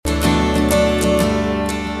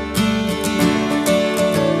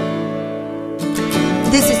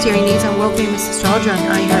is Terry Nazon, world famous astrologer on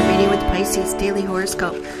iHeartRadio with the Pisces Daily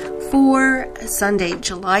Horoscope for Sunday,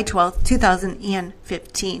 July 12th,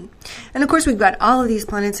 2015. And of course, we've got all of these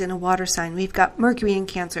planets in a water sign. We've got Mercury in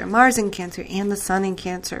Cancer, Mars in Cancer, and the Sun in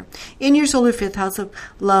Cancer. In your solar fifth house of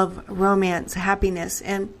love, romance, happiness.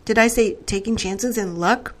 And did I say taking chances in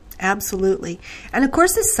luck? Absolutely. And of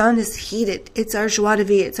course, the sun is heated. It's our joie de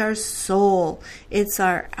vivre. It's our soul. It's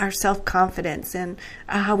our self-confidence and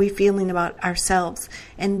how we're feeling about ourselves.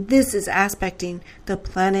 And this is aspecting the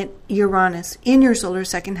planet Uranus in your solar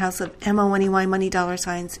second house of MONEY, money, dollar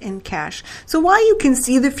signs, and cash. So while you can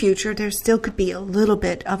see the future, there still could be a little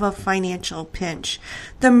bit of a financial pinch.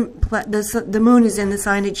 The moon is in the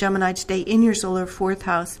sign of Gemini today in your solar fourth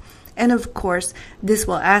house. And of course, this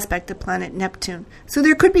will aspect the planet Neptune. So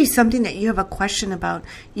there could be something that you have a question about,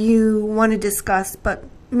 you want to discuss, but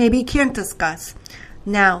maybe can't discuss.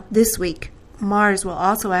 Now, this week, Mars will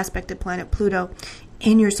also aspect the planet Pluto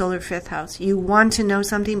in your solar fifth house. You want to know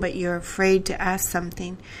something, but you're afraid to ask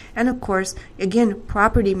something. And of course, again,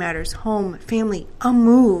 property matters, home, family, a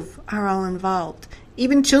move are all involved.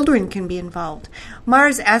 Even children can be involved.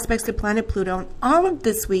 Mars aspects the planet Pluto, and all of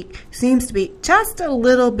this week seems to be just a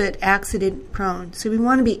little bit accident prone. So we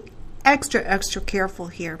want to be extra careful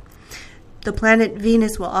here. The planet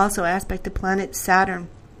Venus will also aspect the planet Saturn,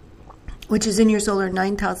 which is in your solar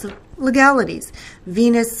ninth house of legalities.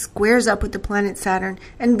 Venus squares up with the planet Saturn,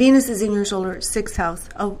 and Venus is in your solar sixth house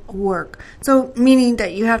of work. So meaning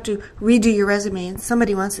that you have to redo your resume and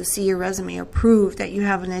somebody wants to see your resume or prove that you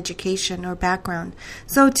have an education or background.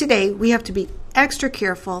 So today we have to be extra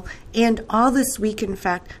careful, and all this week, in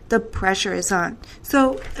fact, the pressure is on.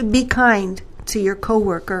 So be kind to your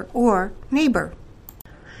coworker or neighbor.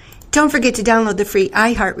 Don't forget to download the free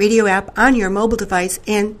iHeartRadio app on your mobile device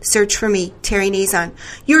and search for me, Terry Nazon,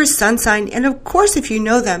 your sun sign. And of course, if you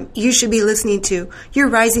know them, you should be listening to your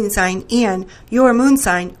rising sign and your moon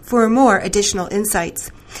sign for more additional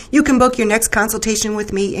insights. You can book your next consultation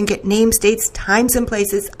with me and get names, dates, times, and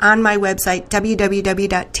places on my website,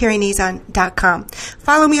 www.terrynazon.com.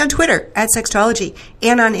 Follow me on Twitter at Sexstrology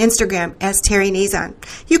and on Instagram as Terry Nazon.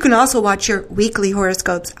 You can also watch your weekly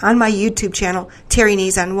horoscopes on my YouTube channel, Terry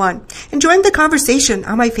Nazon 1, and join the conversation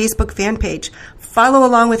on my Facebook fan page. Follow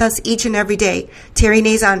along with us each and every day. Terry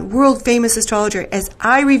Nazon, world famous astrologer, as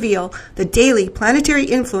I reveal the daily planetary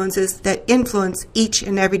influences that influence each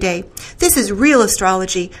and every day. This is real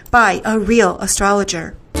astrology by a real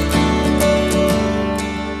astrologer.